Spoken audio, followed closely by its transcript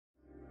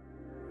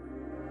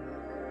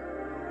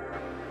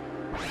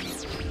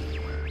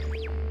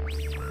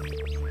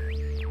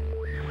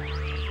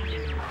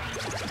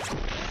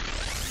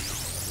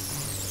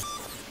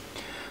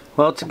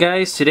Well,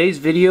 guys, today's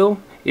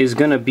video is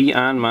going to be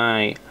on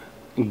my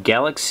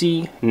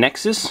Galaxy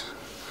Nexus.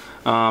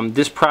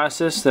 This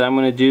process that I'm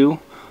going to do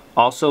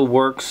also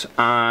works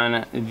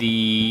on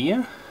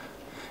the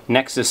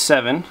Nexus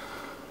 7.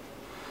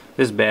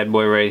 This bad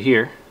boy right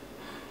here.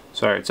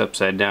 Sorry, it's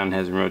upside down,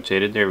 hasn't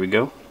rotated. There we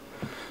go.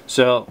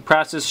 So,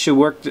 process should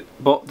work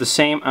the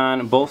same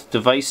on both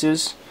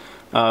devices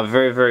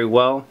very, very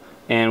well.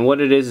 And what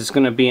it is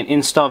going to be an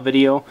install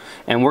video,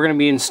 and we're going to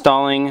be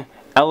installing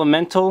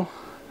Elemental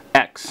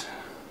X.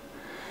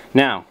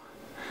 Now,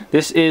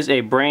 this is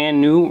a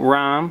brand new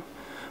ROM,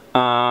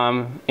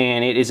 and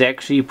it is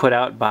actually put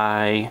out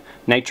by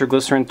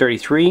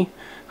Nitroglycerin33,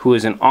 who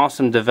is an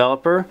awesome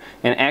developer,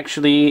 and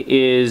actually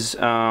is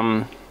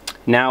now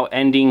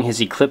ending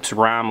his Eclipse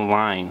ROM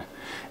line,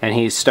 and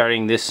he's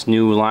starting this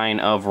new line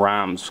of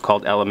ROMs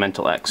called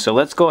Elemental X. So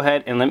let's go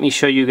ahead and let me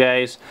show you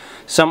guys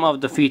some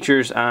of the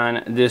features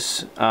on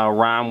this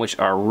ROM, which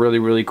are really,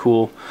 really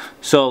cool.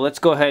 So let's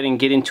go ahead and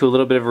get into a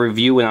little bit of a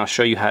review, and I'll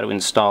show you how to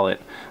install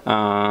it.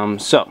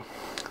 So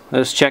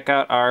let's check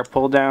out our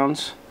pull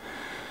downs.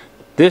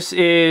 This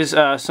is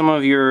some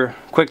of your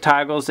quick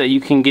toggles that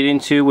you can get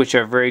into, which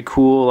are very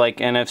cool, like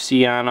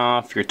NFC on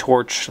off, your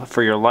torch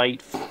for your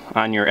light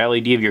on your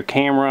LED of your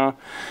camera,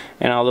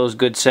 and all those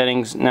good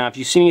settings. Now, if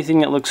you see anything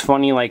that looks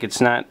funny, like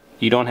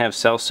you don't have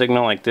cell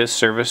signal like this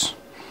service,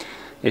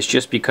 it's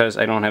just because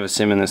I don't have a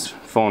SIM in this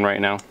phone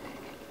right now.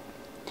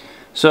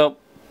 So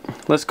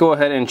let's go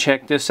ahead and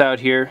check this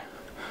out here.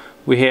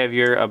 We have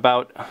your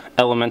About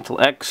Elemental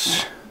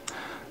X.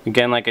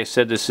 Again, like I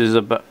said, this is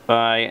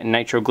by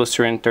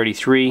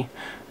Nitroglycerin33,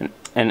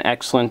 an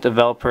excellent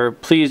developer.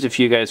 Please, if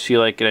you guys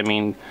feel like it, I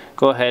mean,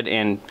 go ahead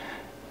and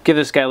give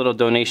this guy a little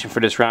donation for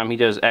this ROM. He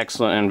does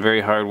excellent and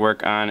very hard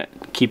work on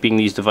keeping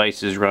these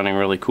devices running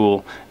really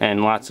cool,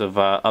 and lots of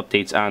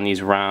updates on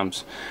these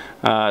ROMs.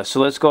 So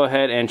let's go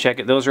ahead and check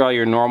it. Those are all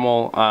your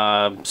normal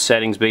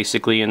settings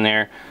basically in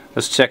there.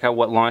 Let's check out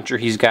what launcher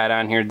he's got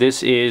on here.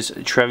 This is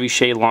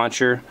Trebuchet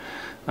Launcher,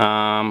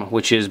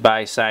 which is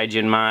by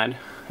CygenMod.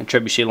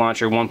 Trebuchet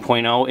Launcher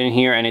 1.0 in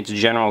here, and it's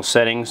general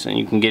settings, and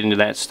you can get into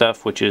that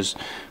stuff, which is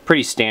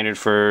pretty standard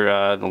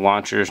for the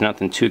launcher. There's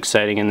nothing too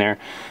exciting in there.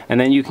 And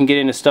then you can get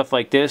into stuff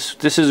like this.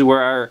 This is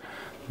where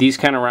these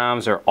kind of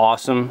ROMs are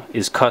awesome,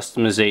 is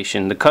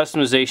customization. The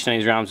customization of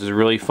these ROMs is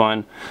really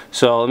fun.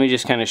 So let me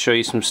just kind of show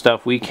you some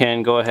stuff. We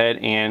can go ahead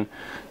and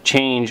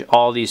change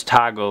all these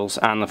toggles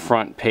on the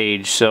front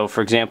page. So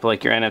for example,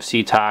 like your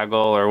NFC toggle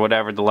or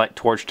whatever, the light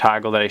torch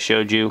toggle that I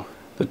showed you.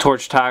 The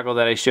torch toggle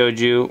that I showed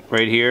you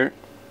right here,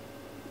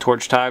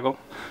 torch toggle,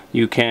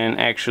 you can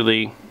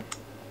actually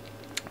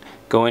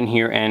go in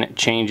here and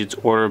change its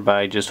order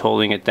by just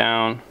holding it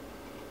down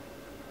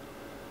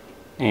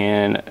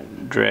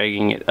and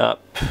dragging it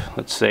up.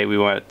 Let's say we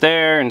want it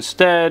there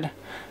instead,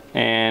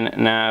 and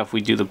now if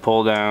we do the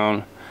pull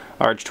down,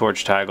 our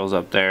torch toggle's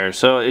up there.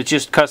 So it's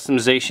just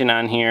customization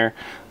on here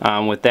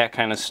with that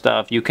kind of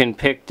stuff. You can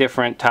pick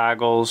different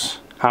toggles,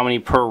 how many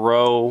per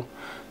row.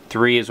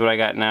 3 is what I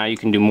got now. You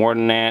can do more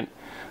than that.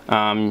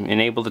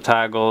 Enable the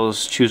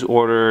toggles, choose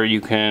order.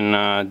 You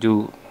can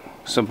do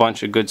some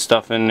bunch of good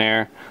stuff in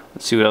there.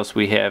 Let's see what else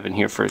we have in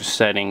here for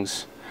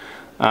settings.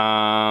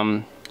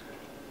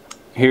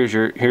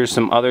 Here's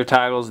some other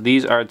toggles.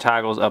 These are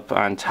toggles up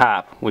on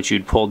top, which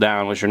you'd pull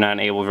down, which are not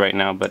enabled right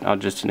now, but I'll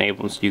just enable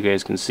them so you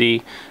guys can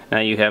see.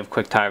 Now you have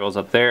quick toggles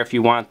up there if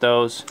you want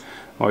those,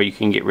 or you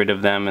can get rid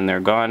of them and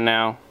they're gone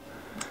now.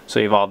 So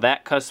you have all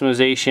that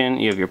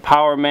customization. You have your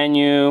power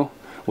menu,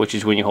 which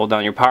is when you hold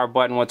down your power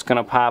button, what's going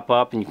to pop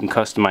up, and you can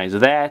customize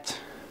that.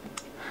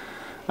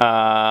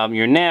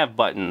 Your nav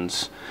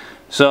buttons.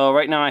 So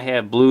right now I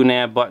have blue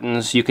nav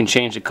buttons. You can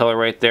change the color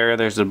right there.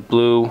 There's a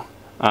blue.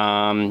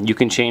 You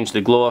can change the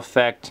glow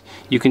effect.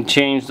 You can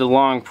change the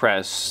long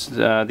press,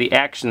 the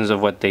actions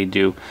of what they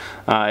do.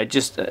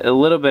 Just a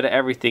little bit of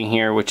everything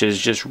here, which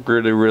is just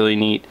really, really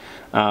neat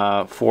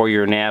for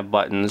your nav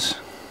buttons.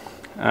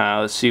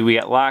 Let's see, we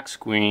got lock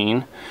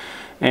screen,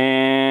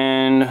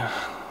 and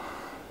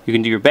you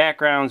can do your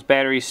backgrounds,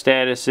 battery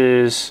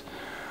statuses,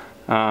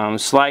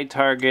 slide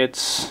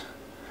targets.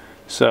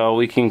 So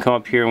we can come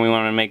up here and we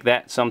want to make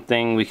that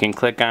something. We can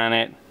click on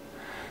it,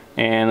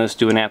 and let's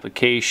do an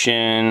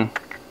application.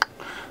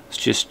 Let's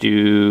just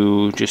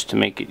do, just to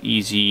make it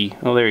easy.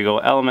 Oh, there you go,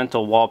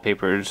 Elemental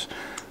Wallpapers,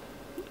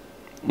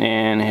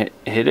 and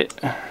hit it.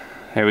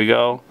 There we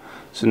go.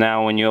 So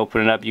now when you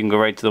open it up, you can go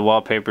right to the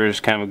wallpapers.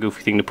 Kind of a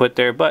goofy thing to put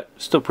there, but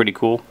still pretty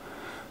cool.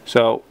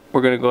 So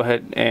we're going to go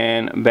ahead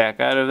and back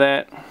out of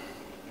that.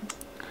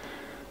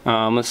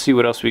 Let's see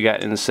what else we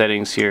got in the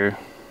settings here.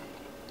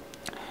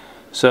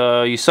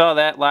 So you saw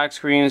that, lock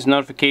screens,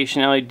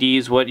 notification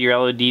LEDs, what your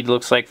LED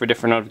looks like for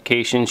different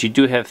notifications. You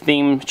do have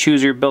theme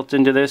chooser built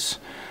into this,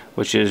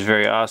 which is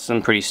very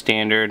awesome, pretty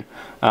standard.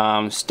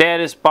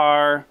 Status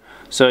bar,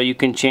 so you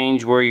can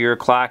change where your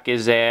clock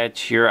is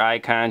at, your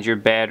icons, your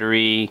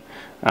battery,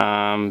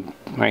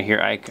 right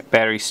here,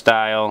 battery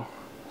style.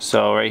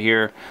 So right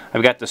here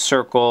I've got the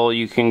circle.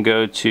 You can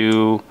go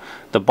to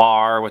the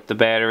bar with the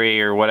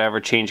battery or whatever,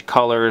 change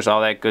colors,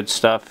 all that good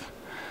stuff.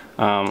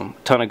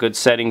 Ton of good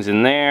settings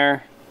in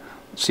there.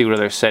 Let's see what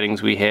other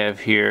settings we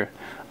have here.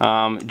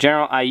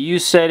 General IU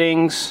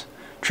settings,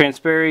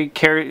 transparent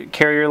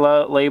carrier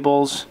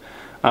labels,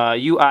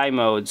 UI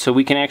mode. So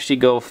we can actually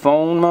go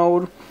phone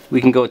mode,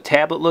 we can go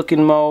tablet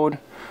looking mode,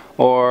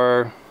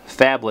 or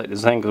phablet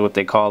is I think what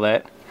they call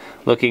that,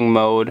 looking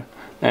mode.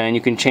 And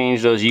you can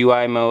change those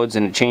UI modes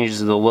and it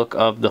changes the look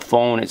of the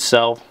phone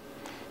itself.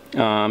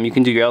 You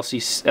can do your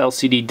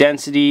LCD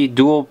density,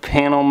 dual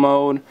panel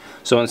mode.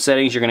 So in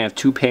settings you're going to have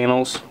two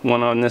panels.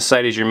 One on this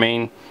side is your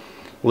main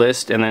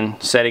list and then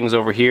settings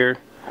over here.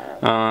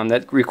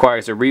 That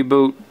requires a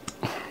reboot.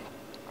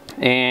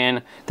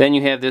 And then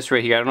you have this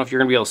right here. I don't know if you're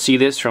going to be able to see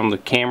this from the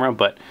camera,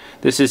 but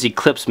this is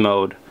Eclipse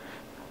Mode.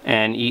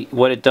 And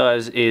what it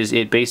does is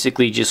it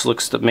basically just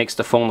makes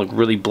the phone look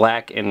really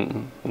black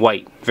and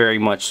white, very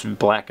much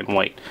black and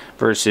white,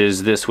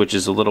 versus this, which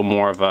is a little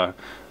more of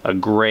a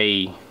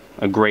gray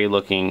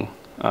looking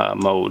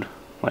mode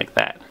like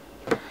that.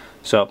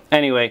 So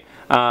anyway,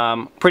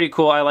 pretty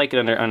cool. I like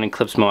it on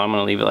Eclipse Mode. I'm going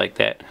to leave it like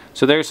that.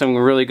 So there's some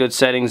really good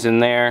settings in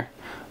there.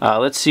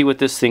 Let's see what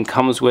this thing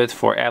comes with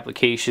for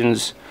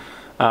applications.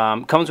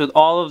 Comes with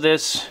all of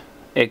this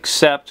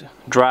except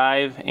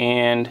Drive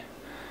and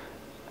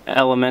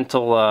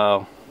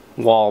Elemental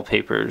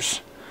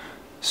wallpapers.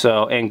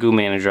 So, and Goo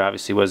Manager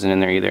obviously wasn't in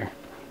there either.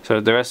 So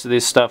the rest of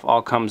this stuff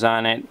all comes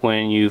on it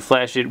when you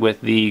flash it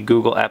with the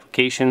Google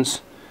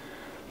applications.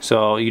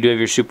 So you do have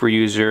your super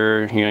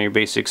user, you know, your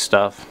basic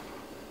stuff,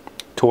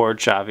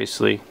 torch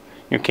obviously,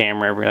 your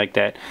camera, everything like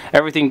that.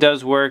 Everything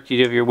does work. You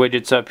do have your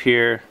widgets up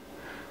here.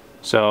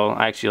 So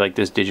I actually like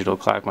this digital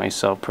clock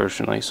myself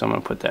personally, so I'm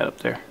going to put that up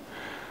there.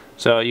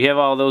 So you have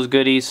all those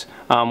goodies.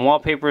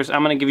 Wallpapers,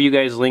 I'm going to give you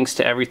guys links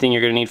to everything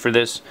you're going to need for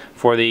this,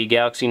 for the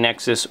Galaxy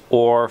Nexus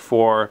or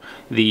for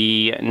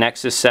the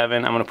Nexus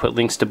 7. I'm going to put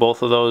links to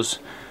both of those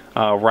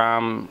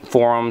ROM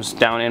forums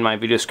down in my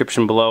video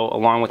description below,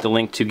 along with the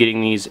link to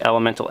getting these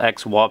Elemental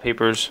X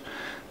wallpapers.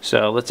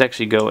 So let's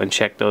actually go and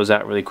check those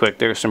out really quick.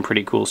 There's some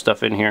pretty cool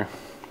stuff in here.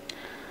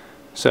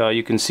 So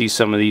you can see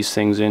some of these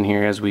things in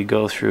here as we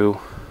go through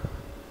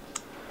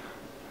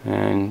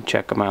and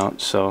check them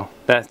out. So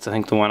that's, I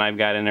think, the one I've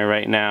got in there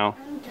right now,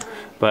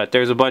 but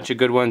there's a bunch of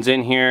good ones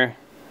in here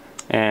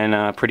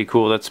and pretty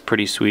cool. That's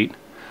pretty sweet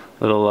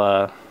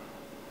little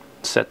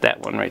set that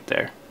one right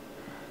there.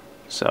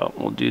 So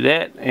we'll do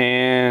that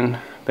and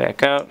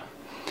back out.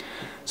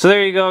 So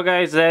there you go,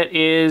 guys. That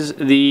is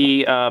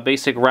the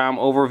basic ROM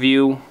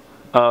overview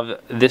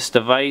of this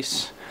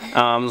device.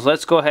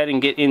 Let's go ahead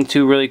and get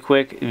into really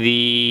quick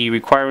the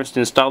requirements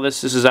to install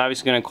this. This is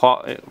obviously going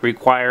to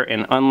require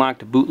an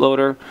unlocked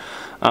bootloader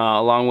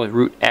along with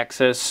root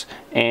access,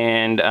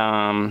 and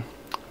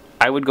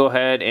I would go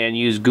ahead and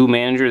use Goo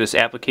Manager, this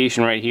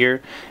application right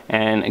here,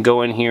 and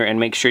go in here and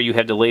make sure you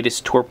have the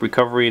latest Twrp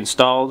recovery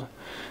installed.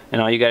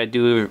 And all you got to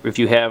do if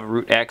you have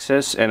root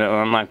access and an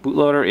unlocked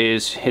bootloader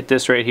is hit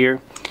this right here,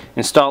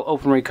 install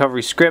Open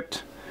Recovery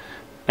Script,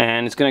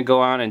 and it's going to go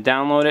on and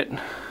download it.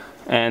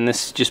 And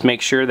this just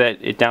makes sure that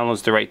it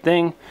downloads the right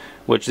thing,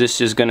 which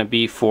this is going to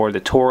be for the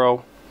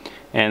Toro.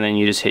 And then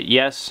you just hit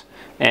yes,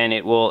 and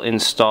it will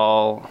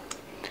install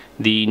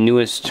the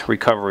newest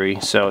recovery.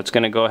 So it's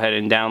going to go ahead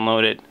and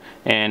download it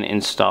and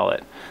install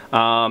it.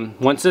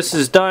 Once this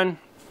is done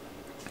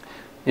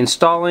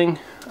installing,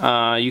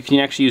 you can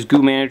actually use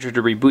Goo Manager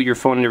to reboot your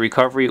phone into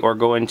recovery, or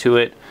go into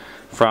it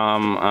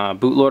from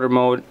bootloader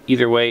mode.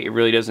 Either way, it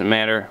really doesn't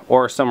matter.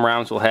 Or some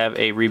ROMs will have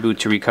a reboot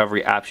to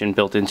recovery option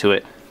built into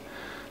it.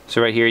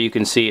 So right here you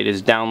can see it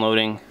is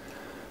downloading,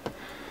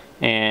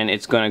 and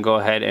it's going to go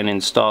ahead and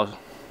install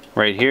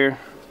right here.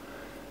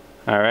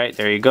 Alright,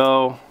 there you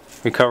go.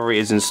 Recovery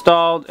is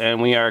installed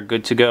and we are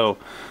good to go.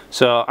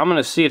 So I'm going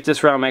to see if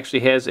this ROM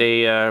actually has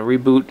a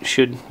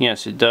reboot.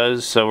 Yes, it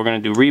does. So we're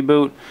going to do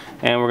reboot,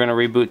 and we're going to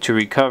reboot to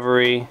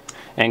recovery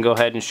and go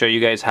ahead and show you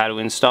guys how to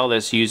install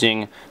this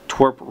using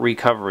Twrp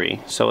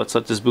recovery. So let's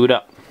let this boot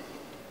up.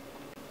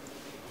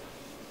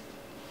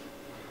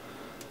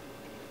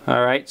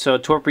 Alright, so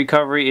Twrp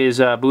recovery is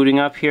booting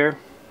up here,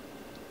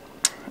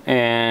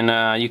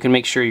 and you can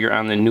make sure you're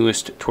on the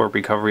newest Twrp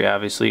recovery,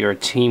 obviously, or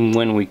Team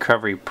Win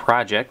Recovery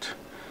project.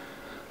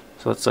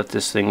 So let's let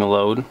this thing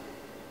load.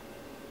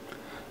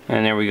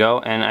 And there we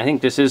go. And I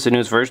think this is the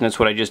newest version. That's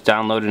what I just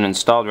downloaded and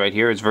installed right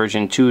here. It's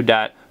version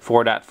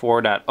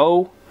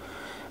 2.4.4.0.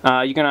 You're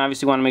going to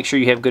obviously want to make sure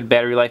you have good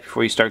battery life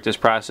before you start this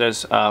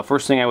process.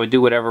 First thing I would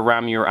do, whatever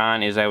ROM you're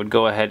on, is I would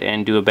go ahead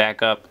and do a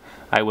backup.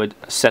 I would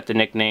set the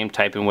nickname,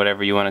 type in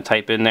whatever you want to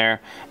type in there,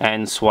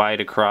 and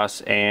slide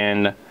across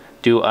and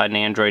do an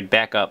Nandroid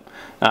backup.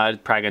 It's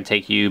probably going to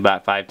take you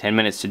about 5-10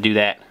 minutes to do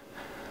that.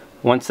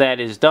 Once that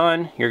is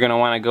done, you're going to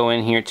want to go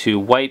in here to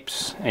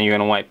wipes, and you're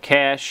going to wipe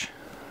cache,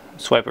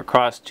 swipe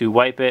across to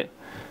wipe it,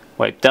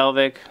 wipe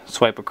Delvic,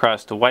 swipe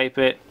across to wipe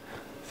it,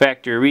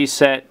 factory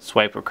reset,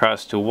 swipe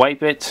across to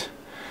wipe it,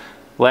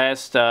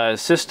 last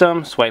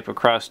system, swipe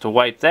across to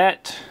wipe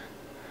that,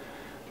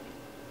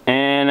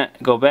 and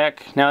go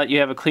back. Now that you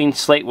have a clean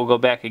slate, we'll go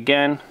back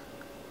again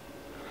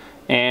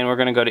and we're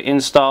going to go to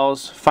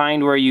installs,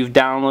 find where you've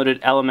downloaded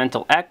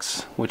Elemental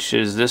X, which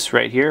is this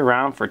right here,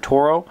 ROM for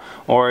Toro,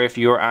 or if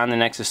you're on the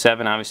Nexus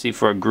 7, obviously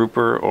for a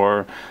grouper,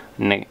 or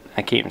I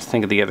can't even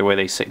think of the other way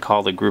they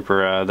call the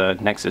grouper, the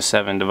Nexus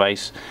 7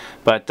 device.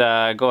 But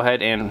go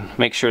ahead and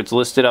make sure it's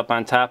listed up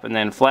on top and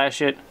then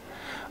flash it.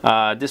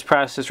 This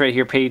process right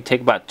here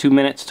take about 2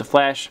 minutes to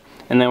flash,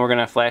 and then we're going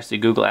to flash the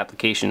Google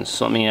applications.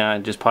 So let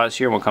me just pause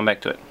here and we'll come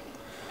back to it.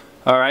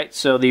 Alright,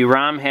 so the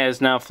ROM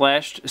has now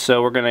flashed,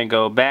 so we're going to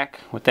go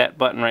back with that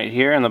button right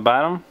here on the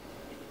bottom,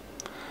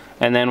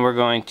 and then we're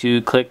going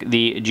to click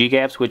the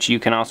GGApps, which you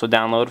can also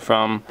download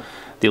from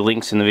the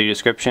links in the video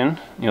description.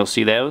 You'll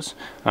see those.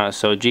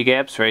 So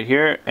GGApps right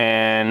here,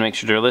 and make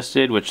sure they're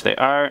listed, which they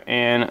are,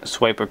 and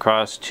swipe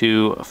across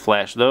to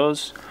flash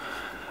those.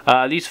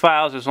 These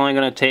files is only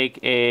going to take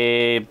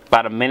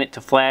about a minute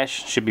to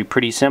flash. Should be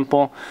pretty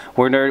simple.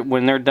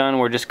 When they're done,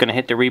 we're just going to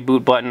hit the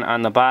reboot button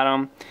on the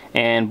bottom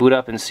and boot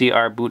up and see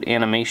our boot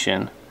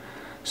animation.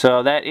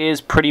 So that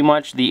is pretty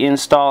much the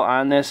install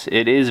on this.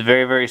 It is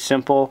very, very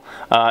simple.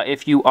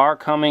 If you are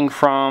coming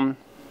from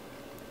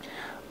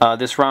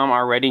this ROM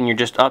already and you're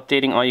just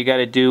updating, all you got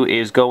to do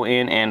is go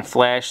in and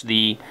flash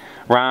the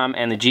ROM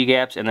and the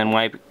GGApps and then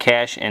wipe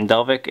cache and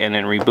Delvic and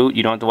then reboot.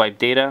 You don't have to wipe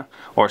data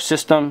or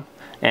system,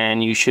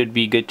 and you should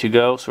be good to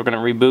go. So we're going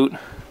to reboot,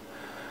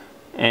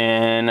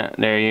 and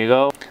there you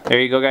go. There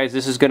you go, guys.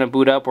 This is going to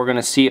boot up. We're going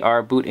to see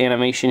our boot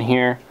animation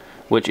here,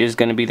 which is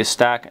going to be the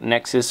stock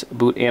Nexus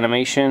boot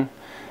animation,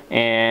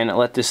 and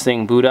let this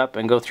thing boot up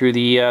and go through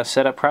the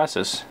setup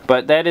process.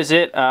 But that is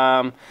it.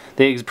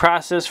 The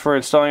process for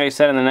installing, like I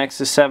said, on the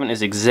Nexus 7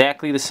 is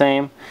exactly the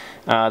same.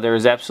 There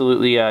is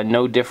absolutely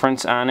no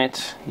difference on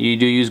it. You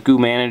do use Goo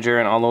Manager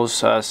and all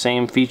those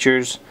same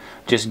features.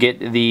 Just get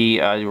the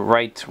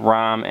right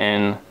ROM,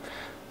 and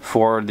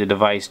for the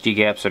device,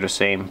 GGApps are the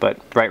same, but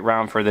right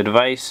ROM for the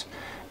device,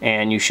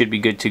 and you should be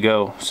good to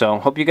go. So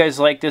hope you guys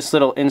like this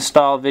little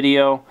install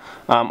video.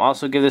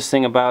 Also give this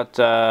thing about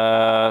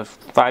 5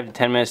 to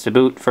 10 minutes to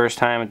boot. First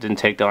time it didn't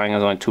take that long, it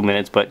was only 2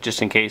 minutes, but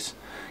just in case,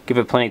 give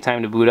it plenty of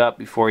time to boot up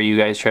before you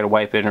guys try to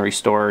wipe it and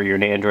restore your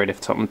Nandroid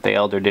if something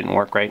failed or didn't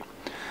work right.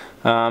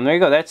 There you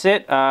go, that's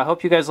it.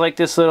 Hope you guys like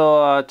this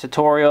little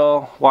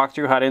tutorial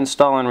walkthrough how to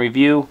install and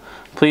review.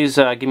 Please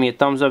give me a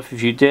thumbs up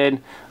if you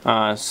did.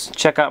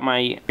 Check out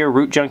my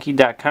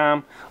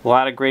rootjunkie.com. A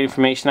lot of great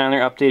information on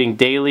there, updating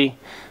daily.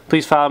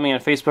 Please follow me on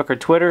Facebook or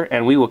Twitter,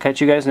 and we will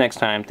catch you guys next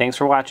time. Thanks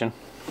for watching.